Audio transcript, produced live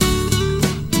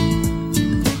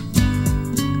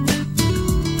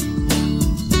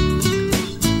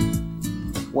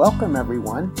Welcome,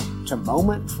 everyone, to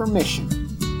Moment for Mission.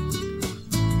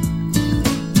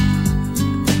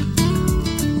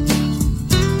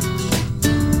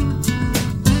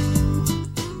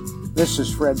 This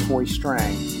is Fred Foy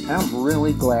Strang, and I'm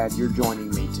really glad you're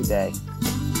joining me today.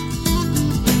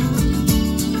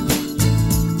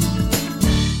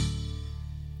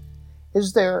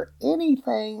 Is there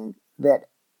anything that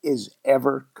is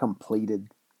ever completed?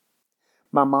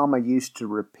 My mama used to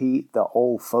repeat the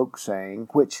old folk saying,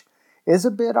 which is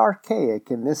a bit archaic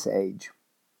in this age.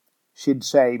 She'd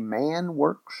say, "Man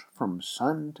works from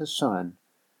sun to sun.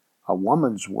 A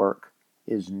woman's work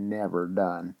is never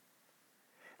done."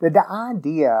 The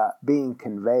idea being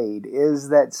conveyed is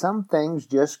that some things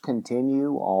just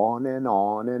continue on and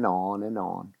on and on and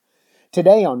on.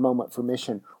 Today on Moment for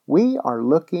Mission, we are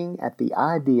looking at the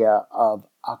idea of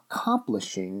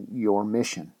accomplishing your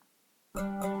mission.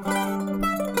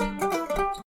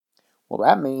 Well,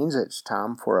 that means it's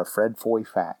time for a Fred Foy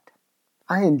fact.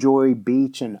 I enjoy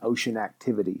beach and ocean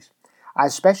activities. I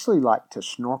especially like to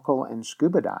snorkel and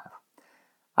scuba dive.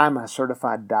 I'm a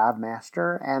certified dive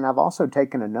master, and I've also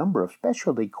taken a number of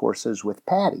specialty courses with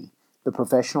PADI, the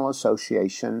Professional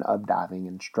Association of Diving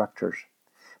Instructors.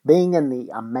 Being in the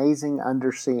amazing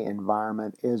undersea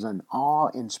environment is an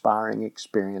awe-inspiring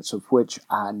experience of which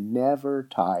I never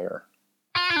tire.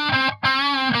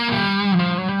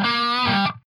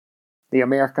 The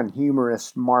American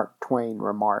humorist Mark Twain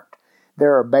remarked,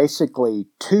 "There are basically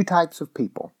two types of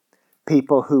people.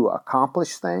 People who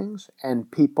accomplish things and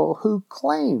people who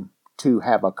claim to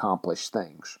have accomplished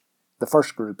things. The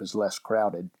first group is less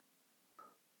crowded."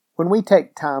 When we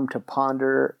take time to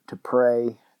ponder, to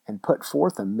pray, and put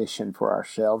forth a mission for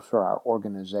ourselves, for our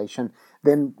organization,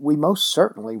 then we most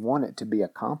certainly want it to be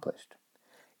accomplished.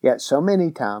 Yet so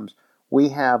many times we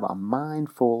have a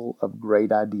mind full of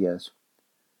great ideas.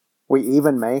 We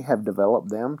even may have developed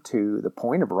them to the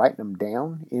point of writing them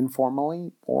down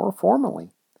informally or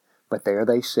formally. But there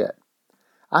they sit.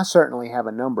 I certainly have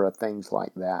a number of things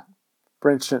like that.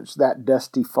 For instance, that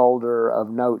dusty folder of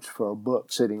notes for a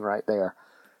book sitting right there.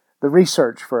 The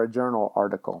research for a journal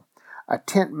article. A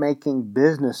tent-making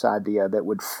business idea that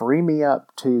would free me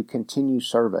up to continue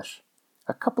service.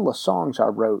 A couple of songs I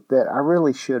wrote that I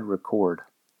really should record.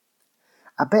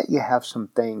 I bet you have some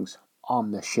things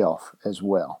on the shelf as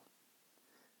well.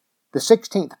 The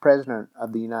 16th President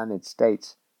of the United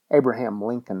States, Abraham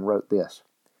Lincoln, wrote this: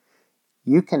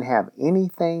 "You can have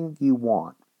anything you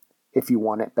want if you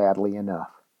want it badly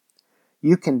enough.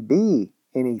 You can be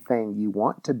anything you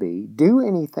want to be, do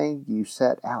anything you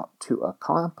set out to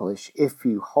accomplish if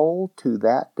you hold to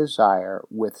that desire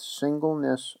with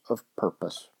singleness of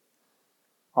purpose."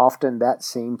 Often that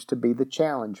seems to be the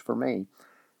challenge for me,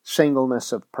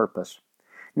 singleness of purpose.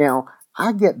 Now,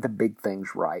 I get the big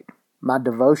things right. My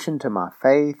devotion to my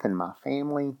faith and my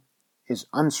family is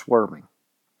unswerving.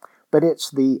 But it's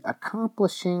the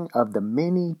accomplishing of the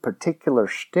many particular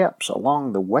steps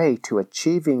along the way to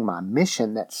achieving my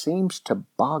mission that seems to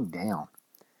bog down.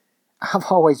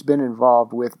 I've always been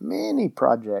involved with many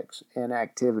projects and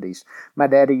activities. My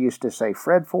daddy used to say,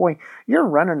 "Fred Foy, you're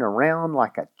running around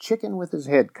like a chicken with his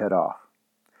head cut off."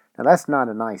 Now that's not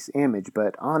a nice image,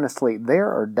 but honestly,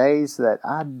 there are days that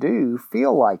I do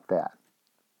feel like that.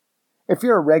 If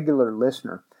you're a regular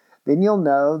listener, then you'll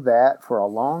know that for a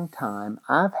long time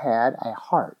I've had a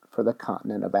heart for the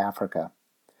continent of Africa.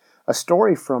 A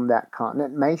story from that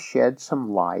continent may shed some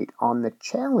light on the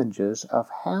challenges of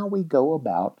how we go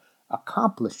about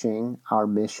accomplishing our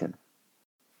mission.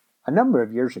 A number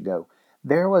of years ago,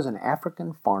 there was an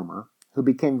African farmer who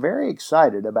became very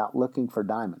excited about looking for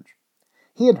diamonds.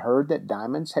 He had heard that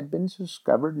diamonds had been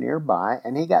discovered nearby,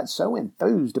 and he got so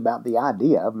enthused about the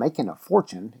idea of making a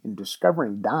fortune in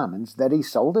discovering diamonds that he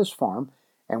sold his farm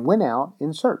and went out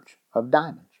in search of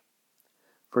diamonds.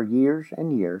 For years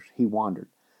and years he wandered,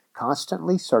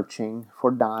 constantly searching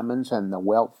for diamonds and the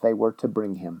wealth they were to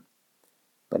bring him.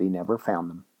 But he never found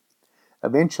them.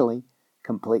 Eventually,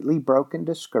 completely broke and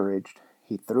discouraged,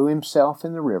 he threw himself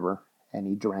in the river and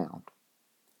he drowned.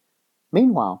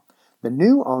 Meanwhile, the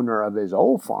new owner of his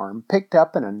old farm picked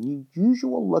up an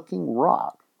unusual-looking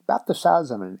rock, about the size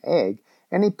of an egg,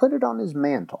 and he put it on his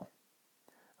mantle.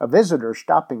 A visitor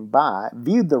stopping by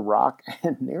viewed the rock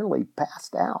and nearly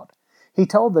passed out. He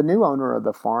told the new owner of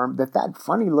the farm that that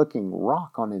funny-looking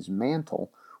rock on his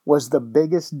mantle was the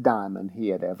biggest diamond he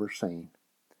had ever seen.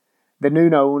 The new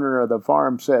owner of the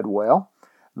farm said, "Well,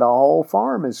 the whole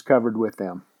farm is covered with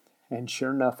them." And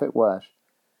sure enough it was.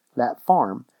 That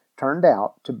farm turned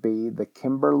out to be the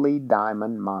Kimberley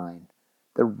Diamond Mine,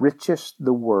 the richest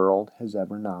the world has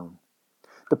ever known.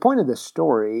 The point of this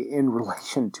story in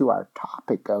relation to our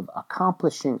topic of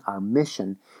accomplishing our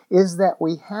mission is that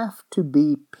we have to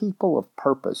be people of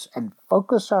purpose and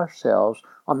focus ourselves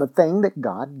on the thing that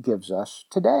God gives us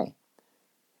today.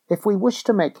 If we wish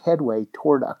to make headway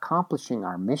toward accomplishing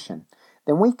our mission,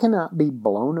 then we cannot be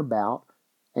blown about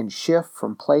and shift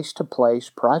from place to place,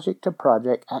 project to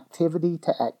project, activity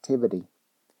to activity.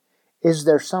 Is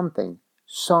there something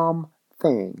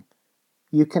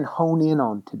you can hone in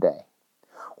on today?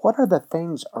 What are the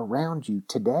things around you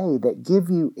today that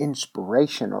give you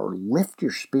inspiration or lift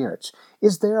your spirits?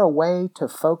 Is there a way to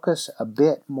focus a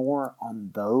bit more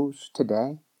on those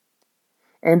today?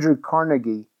 Andrew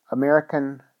Carnegie,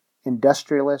 American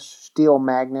industrialist, steel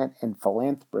magnate, and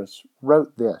philanthropist,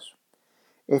 wrote this: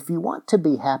 "If you want to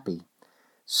be happy,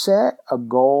 set a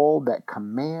goal that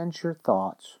commands your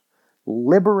thoughts,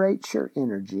 liberates your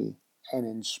energy, and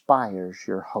inspires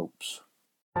your hopes."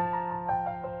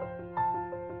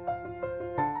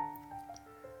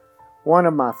 One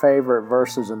of my favorite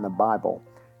verses in the Bible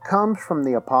comes from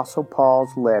the Apostle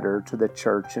Paul's letter to the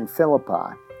church in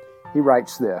Philippi. He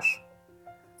writes this: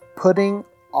 "Putting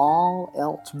all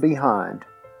else behind,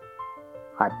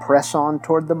 I press on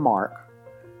toward the mark,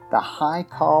 the high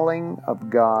calling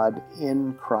of God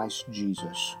in Christ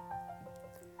Jesus."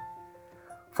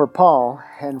 For Paul,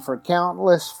 and for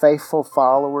countless faithful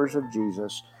followers of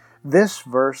Jesus, this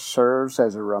verse serves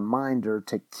as a reminder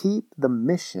to keep the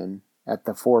mission at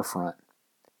the forefront.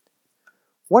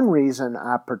 One reason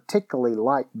I particularly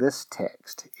like this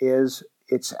text is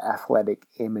its athletic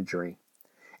imagery.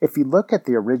 If you look at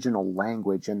the original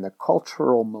language and the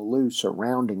cultural milieu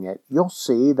surrounding it, you'll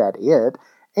see that it,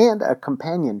 and a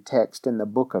companion text in the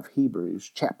book of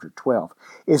Hebrews, chapter 12,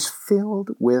 is filled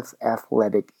with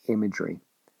athletic imagery,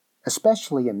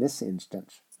 especially in this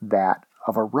instance, that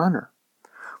of a runner.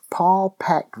 Paul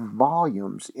packed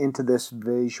volumes into this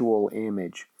visual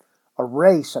image. A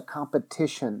race, a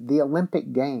competition, the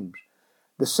Olympic Games,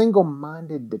 the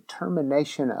single-minded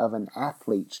determination of an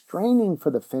athlete straining for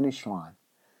the finish line,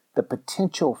 the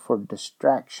potential for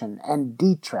distraction and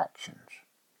detractions.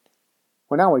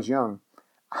 When I was young,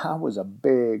 I was a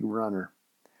big runner.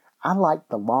 I liked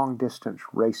the long-distance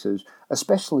races,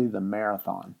 especially the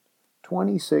marathon,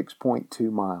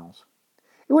 26.2 miles.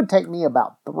 It would take me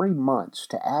about 3 months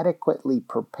to adequately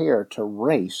prepare to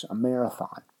race a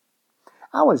marathon.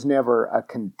 I was never a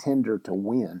contender to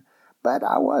win, but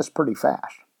I was pretty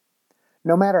fast.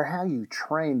 No matter how you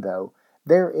train, though,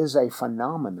 there is a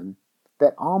phenomenon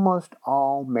that almost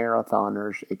all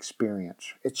marathoners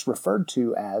experience. It's referred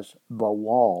to as the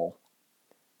wall.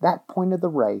 That point of the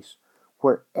race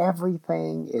where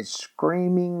everything is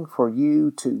screaming for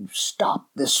you to stop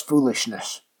this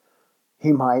foolishness.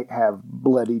 You might have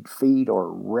bloodied feet or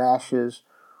rashes,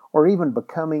 or even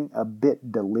becoming a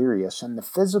bit delirious, and the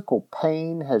physical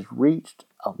pain has reached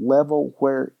a level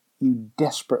where you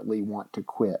desperately want to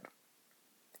quit.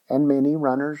 And many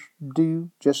runners do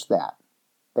just that.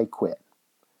 They quit.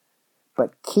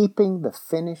 But keeping the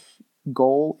finish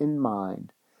goal in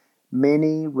mind,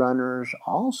 many runners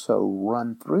also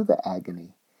run through the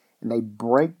agony, and they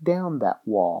break down that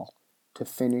wall to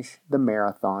finish the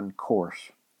marathon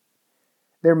course.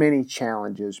 There are many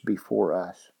challenges before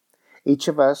us. Each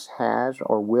of us has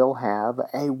or will have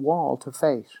a wall to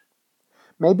face.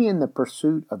 Maybe in the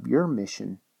pursuit of your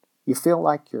mission, you feel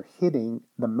like you're hitting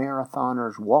the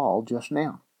marathoner's wall just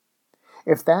now.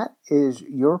 If that is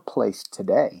your place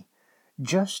today,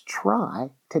 just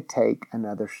try to take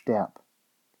another step.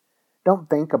 Don't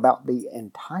think about the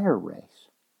entire race,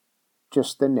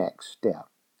 just the next step.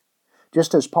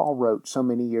 Just as Paul wrote so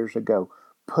many years ago,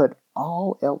 put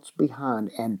all else behind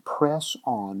and press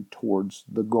on towards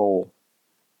the goal.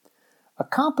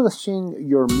 Accomplishing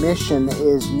your mission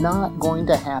is not going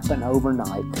to happen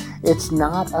overnight. It's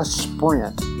not a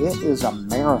sprint. It is a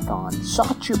marathon.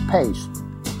 Set your pace.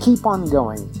 Keep on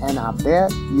going, and I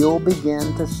bet you'll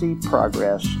begin to see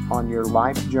progress on your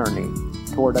life journey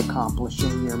toward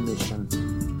accomplishing your mission.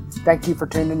 Thank you for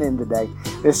tuning in today.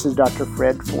 This is Dr.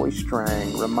 Fred Foy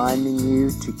Strang reminding you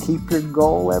to keep your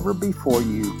goal ever before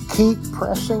you. Keep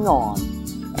pressing on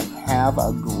and have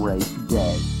a great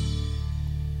day.